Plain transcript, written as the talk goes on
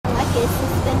his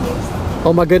suspenders.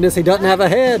 Oh my goodness, he doesn't have a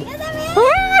head.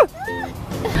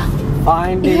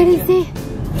 Finding.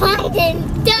 Finding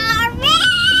Dory.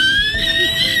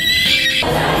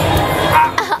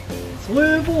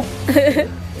 Swivel.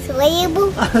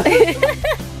 Swivel.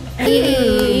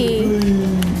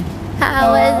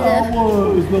 How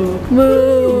was the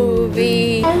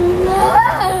movie?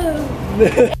 Hello.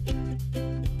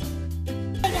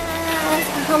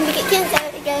 I'm home to get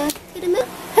Kinsley to go to the movie.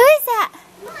 Who is that?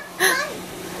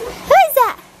 Who is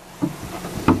that?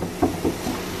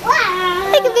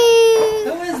 Peekaboo.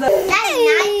 Who is that?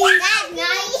 That's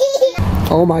nice.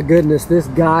 Oh my goodness, this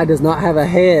guy does not have a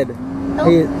head. He,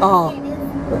 oh,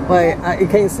 wait, you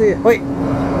can't see it. Wait,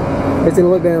 he's gonna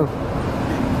look down.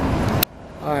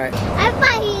 All right. I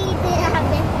thought he didn't have a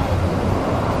head.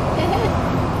 I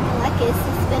like his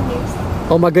suspenders.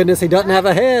 Oh my goodness, he doesn't have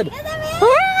a head.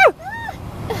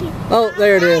 Oh,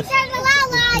 there it is.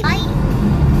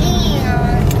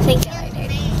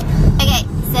 Okay,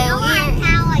 so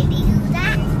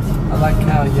I like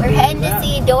how you we're do heading that. to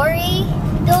see Dory.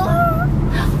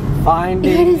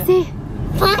 Finding.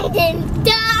 Finding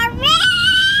Dory.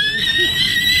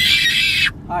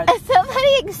 All right, Is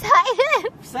somebody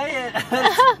excited? say it.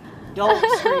 Don't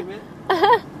scream it.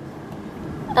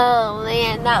 Oh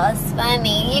man, that was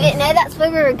funny. You didn't know that's where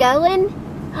we were going?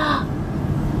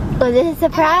 Was it a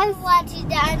surprise? I watched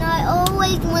that and I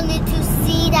always wanted to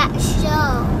see that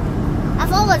show. I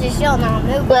thought it was a show, not a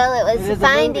movie. Well, it It is was a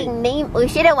Finding Nemo. We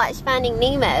should have watched Finding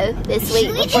Nemo this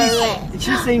week before we went. Did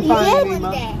you see Finding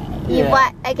Nemo? You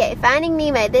what? Okay, Finding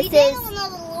Nemo. This is.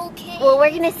 Well,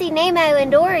 we're gonna see Nemo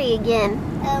and Dory again.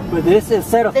 But this is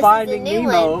instead of This is a Finding new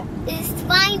Nemo. It's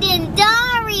Finding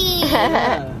Dory.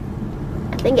 Yeah.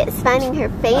 I think it's finding her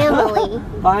family.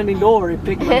 Finding Dory,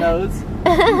 pick my nose. It's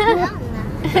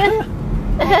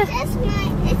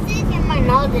in my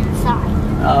nose inside.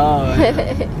 Oh,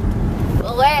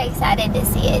 Well, we're excited to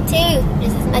see it too,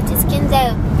 just as much as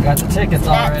Kenzo. got the tickets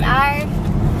That's already. our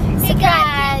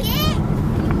surprise.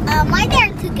 My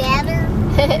they're together.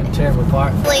 Tear them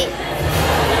apart. Wait.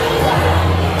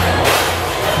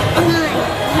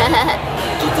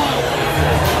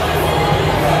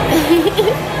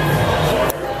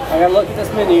 I gotta look at this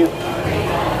menu.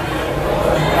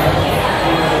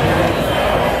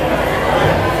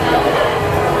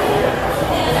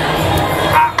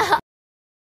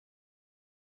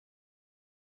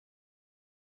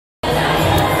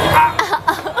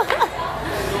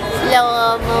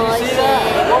 Slow motion.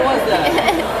 What was that?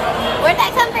 Where'd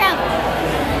that come from?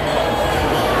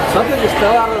 Something just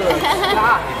fell out of the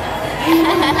sky.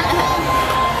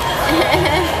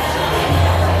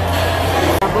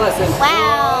 Blessing.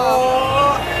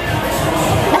 Wow.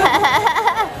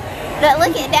 But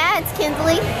look at Dad's,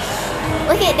 Kinsley.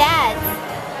 Look at Dad's.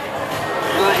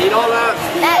 Eat all that.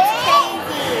 That's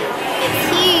crazy. It's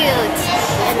huge.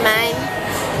 And mine.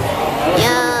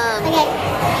 Yum. Okay.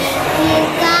 You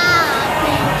got.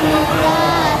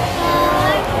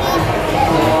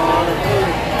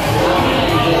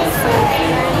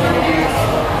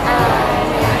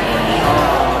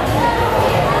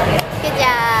 Good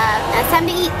job. Now it's time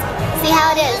to eat. See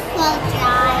how it is.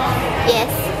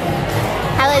 Yes.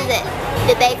 How is it?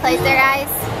 Did they close their eyes?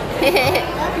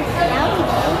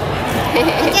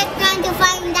 I'm just trying to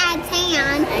find Dad's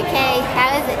hand. Okay.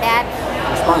 How is it, Dad?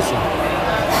 Spicy.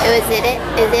 Was it?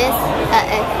 Is this?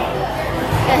 Uh-oh.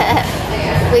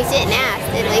 We shouldn't ask,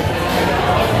 did we?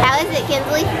 How is it,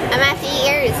 Kinsley? I'm gonna have to eat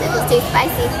yours if it's too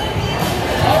spicy.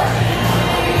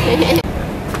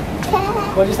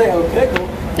 What'd you say? Oh, pickle?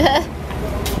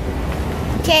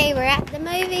 Okay, we're at the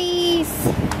movies.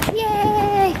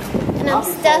 Yay! And I'm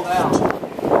stuffed.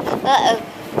 Uh-oh.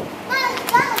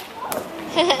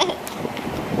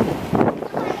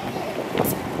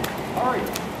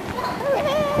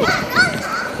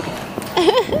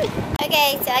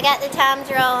 Okay, so I got the times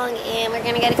wrong and we're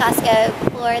gonna go to Costco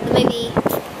for the movie.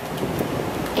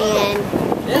 And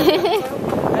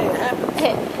Hey, it happens.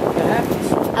 It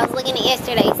happens. I was looking at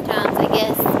yesterday's times, I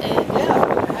guess. So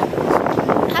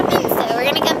Yeah, it happens. so we're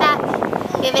gonna come back,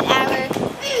 give it an hour,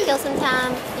 kill some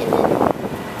time, and then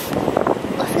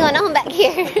what's going on back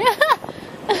here?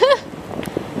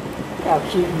 How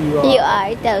cute you are. You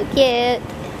are so cute.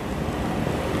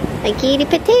 A cutie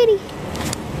patootie.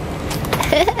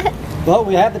 But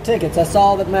we have the tickets. That's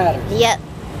all that matters. Yep.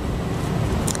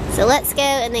 So let's go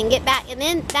and then get back, and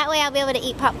then that way I'll be able to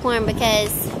eat popcorn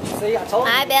because See, I told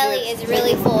my you belly kids, is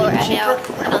really full right now.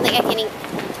 cheaper. I don't think I can eat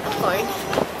popcorn.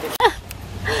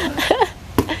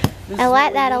 This I is like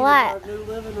what we that a need in lot. our new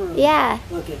living room. Yeah.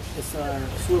 Look, it's our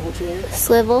swivel chair,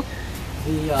 Swivel,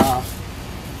 the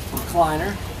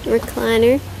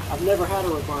recliner, I've never had a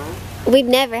recliner. We've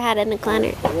never had a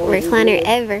recliner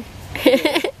ever.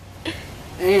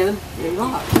 And it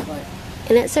rocks. Like,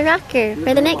 And it's a rocker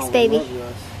for the next baby.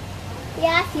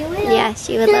 Yeah, she will. Yeah,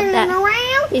 she would love that.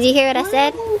 Did you hear what I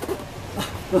said?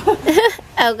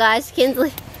 Oh gosh,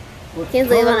 Kinsley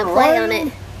wanna play on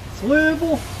it.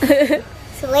 Swivel.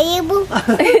 Swivel.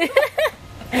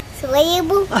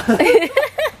 Swivel.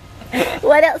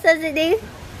 What else does it do?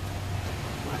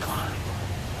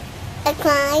 A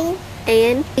climb.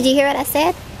 And did you hear what I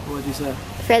said? What did you say?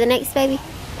 For the next baby,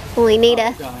 when we need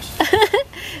a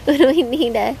when we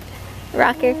need a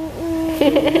rocker. The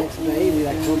next baby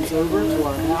that comes over to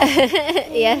our house.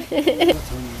 Yeah.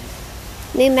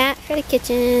 New mat for the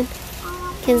kitchen.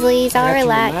 Kinsley's all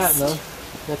relaxed.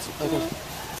 That's okay.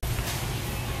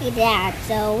 Hey Dad,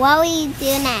 so what will you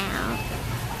do now?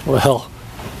 Well,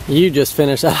 you just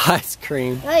finished that ice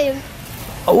cream. Oh,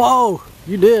 Whoa!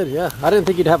 You did, yeah. I didn't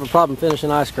think you'd have a problem finishing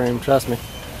ice cream, trust me.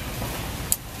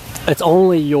 It's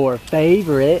only your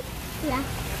favorite. yeah.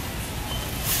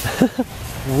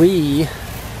 We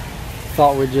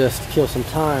thought we'd just kill some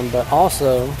time, but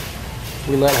also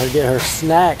we let her get her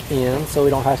snack in so we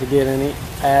don't have to get any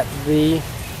at the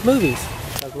movies.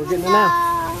 Because we're getting it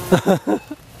now.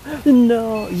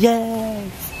 No,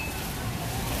 yes.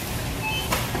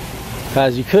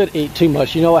 Guys, you could eat too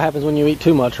much. You know what happens when you eat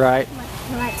too much, right?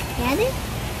 What's candy?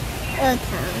 Oh,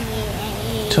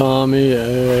 Tummy Tommy.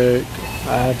 ache.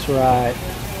 That's right.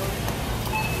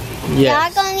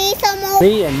 Yes. Y'all gonna need some more?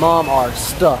 Me and Mom are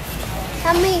stuffed.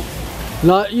 Tommy.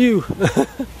 Not you.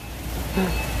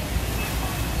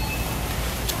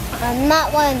 I'm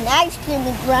not wanting ice cream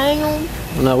with grain.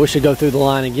 No, we should go through the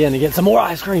line again to get some more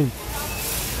ice cream.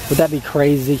 Would that be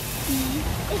crazy?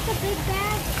 It's a big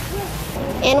bag.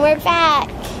 And we're back.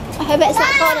 I hope it's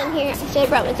not cold in here. I should have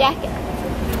brought my jacket.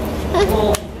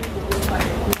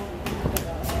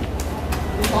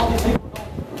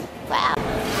 Wow.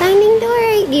 Finding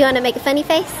Dory. Do you want to make a funny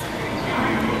face?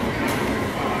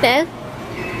 No?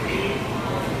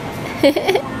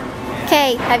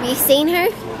 Okay, have you seen her?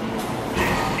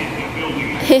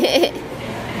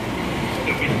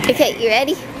 Okay, you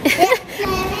ready?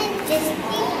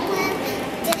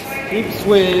 Keep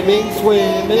swimming,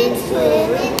 swimming,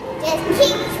 swimming. Just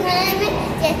keep swimming.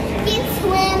 Just keep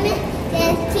swimming.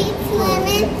 Just keep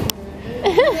swimming.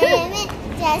 Swimming.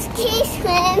 Just keep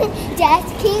swimming. Just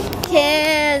keep.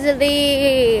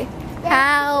 Kinsley,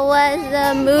 how was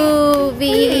the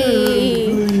movie?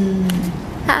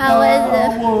 How was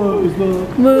the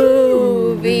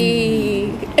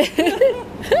movie?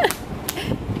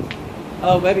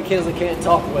 Oh, maybe Kinsley can't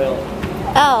talk well.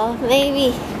 Oh,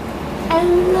 maybe.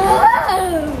 Hello.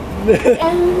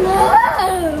 Hello.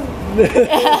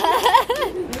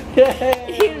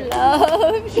 You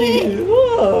loved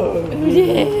it.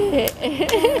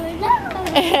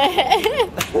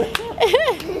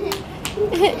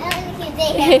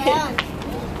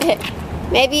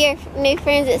 Maybe your new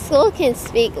friends at school can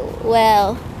speak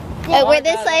well. Oh, we're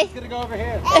this way. Gonna go over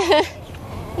here.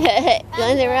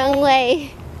 Going the wrong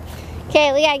way.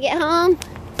 Okay, we gotta get home.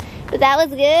 But that was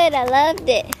good. I loved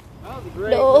it. That was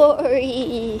great.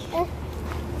 Dory.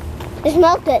 It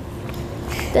smells good.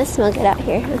 It does smell good out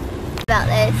here. About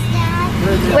this.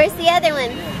 Where's the other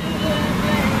one?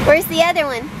 Where's the other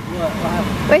one? What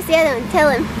happened? Where's the other one? Tell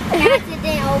him. It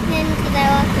didn't open because I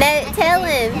lost. No, tell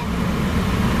him.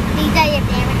 These are your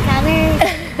favorite colors.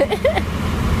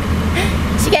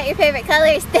 She got your favorite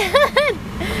colors done.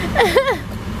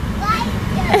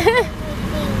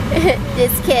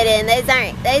 Just kidding. Those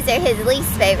are his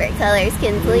least favorite colors,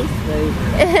 Kinsley.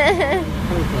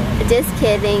 Just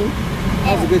kidding.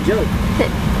 That was a good joke.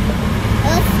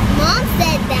 Mom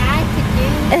said that to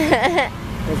do.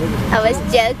 I was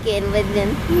joking with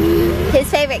him. His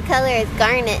favorite color is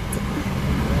garnet.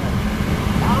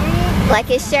 Like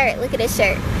his shirt. Look at his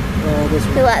shirt. This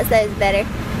He likes those better.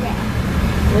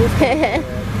 I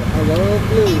love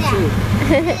blue too.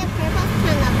 The purple's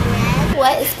kind of red.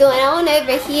 What is going on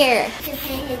over here? To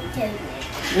paint his toes.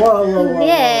 Whoa, whoa, whoa.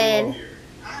 Good.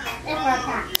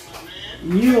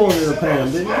 You wanted a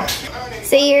pan, didn't you?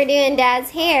 So you're doing Dad's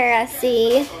hair, I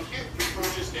see.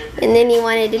 And then you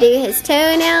wanted to do his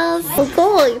toenails. Oh,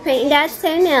 cool. You're painting Dad's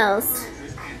toenails.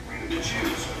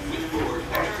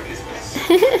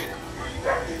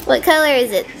 What color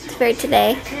is it for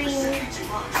today? Green.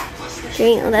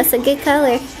 Green. Oh, that's a good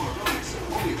color.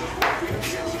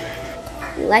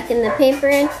 You liking the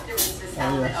pampering? Oh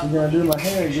yeah, she's gonna do my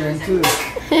hair again too.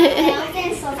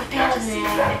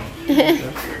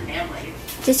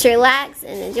 Just relax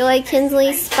and enjoy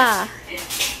Kinsley's spa.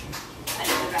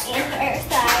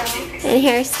 And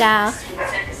hairstyle.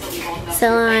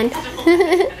 Salon.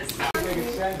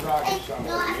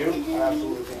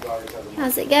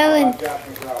 How's it going?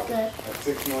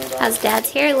 How's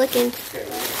Dad's hair looking?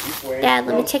 Dad,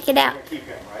 let me check it out. It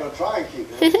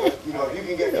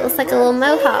looks like a little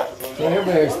mohawk.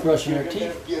 Everybody's brushing their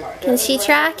teeth. Can she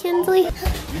try, Kinsley?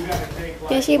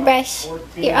 Here's your brush.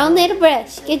 Your own little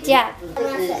brush. Good job.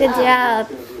 Good job.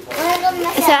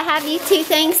 So I have you two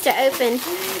things to open.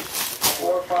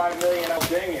 4 or 5 million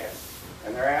ding it.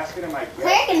 And they're asking him, I Claire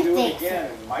guess, to can do it fix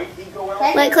again. And might he go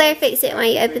out Let Claire fix it while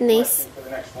you open these. for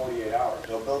the next 48 hours?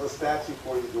 They'll build a statue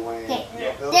for you, Dwayne. Okay.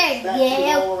 They'll build There, a statue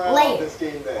yeah, all around later. this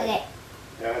game day. Okay,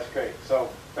 Yeah, that's great. So,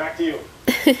 back to you.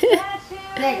 there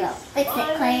you go. Fix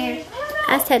it, Claire.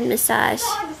 I said massage.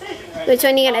 Which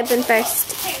one are you going to open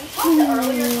first?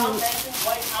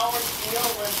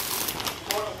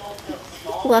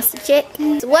 Glossy chick.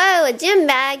 Whoa, a gym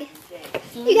bag.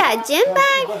 You got a gym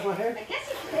bag?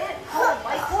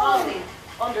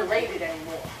 Underrated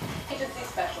anymore. Agency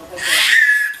special.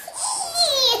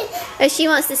 Oh, she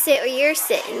wants to sit where you're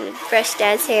sitting, brush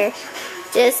Dad's hair.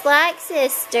 Just like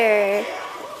sister.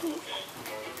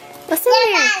 What's in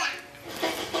there?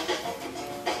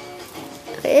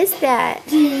 What is that?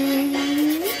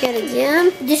 Got a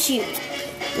gym? The shoe.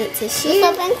 It's a shoe.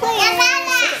 Look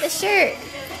at the shirt.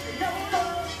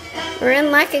 We're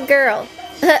in like a girl.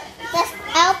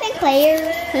 Open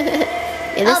Claire.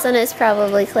 Yeah, this one is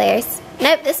probably Claire's.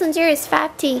 Nope, this one's yours,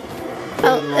 5T.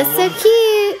 Oh, that's so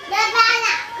cute.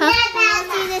 Huh?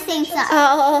 Do the same stuff.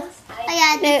 Oh, I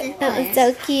gotta do no, that was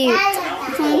so cute.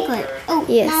 Oh,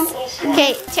 Yes.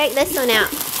 Okay, check this one out.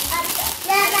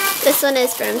 This one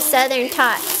is from Southern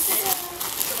Tots.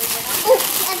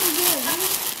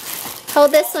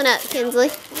 Hold this one up,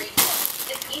 Kinsley.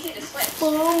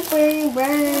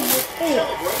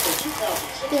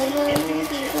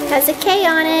 Has a K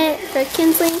on it for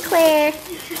Kinsley and Claire.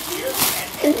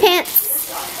 And pants.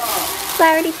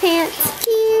 Flowery pants.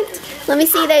 Cute. Let me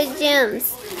see those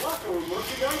gems.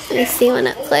 Let me see one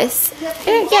up close. There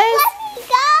it goes.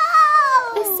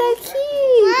 It's so cute.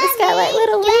 It's got like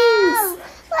little wings.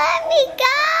 Let me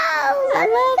go. I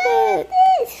love it.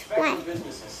 Let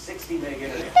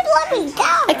me go.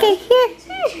 Okay, here.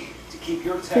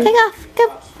 Take off. Go.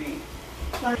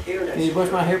 Can you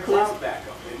brush my hair, please?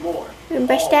 And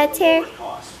brush Dad's hair.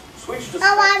 Oh,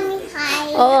 mommy,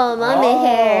 hi. Oh, mommy Oh,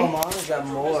 hair. Mama's got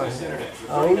more.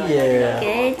 Oh, yeah.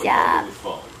 Good job.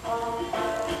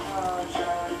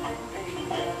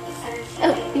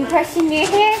 Oh, you brushing your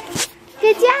hair?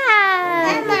 Good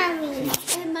Hi, job. mommy.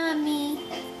 Hey, mommy.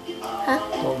 Huh?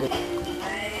 Don't get-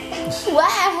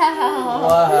 Wow.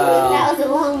 Wow. That was a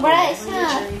long brush,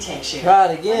 huh? Try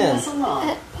it again.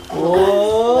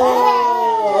 Whoa.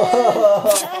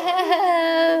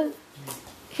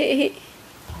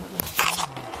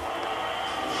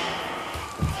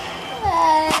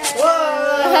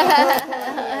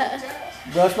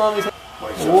 Brush mommy's hair.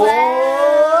 Whoa.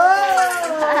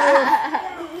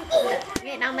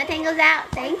 Getting all my tangles out.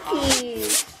 Thank you.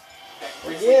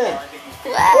 Again.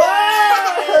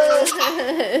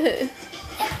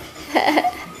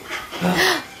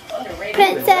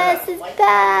 Princess is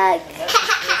back.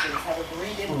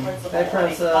 Hey,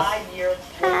 Princess.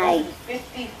 Hi.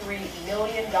 $53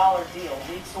 million deal.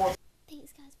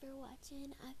 Thanks guys for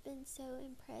watching. I've been so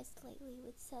impressed lately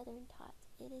with Southern Tots.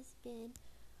 It has been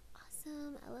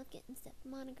awesome. I love getting stuff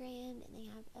monogrammed and they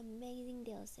have amazing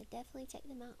deals. So definitely check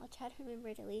them out. I'll try to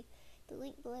remember to leave the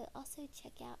link below. Also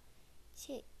check out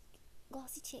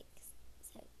Glossy Chicks.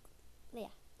 So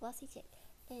yeah, Glossy Chick.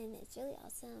 And it's really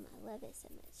awesome. I love it so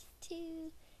much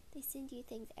too. They send you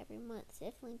things every month. So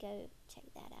definitely go check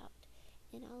that out.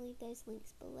 And I'll leave those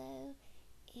links below.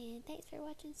 And thanks for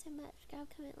watching so much. Subscribe,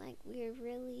 comment, like. We're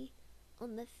really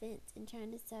on the fence and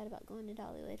trying to decide about going to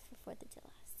Dollywood for 4th of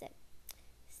July. So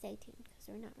stay tuned because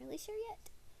we're not really sure yet.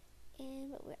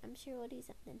 But I'm sure we'll do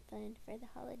something fun for the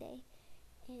holiday.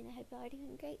 And I hope y'all are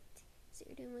doing great. So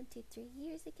we're doing 1, 2, 3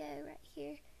 years ago right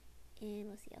here. And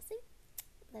we'll see y'all soon.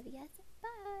 Love you guys.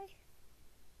 Bye.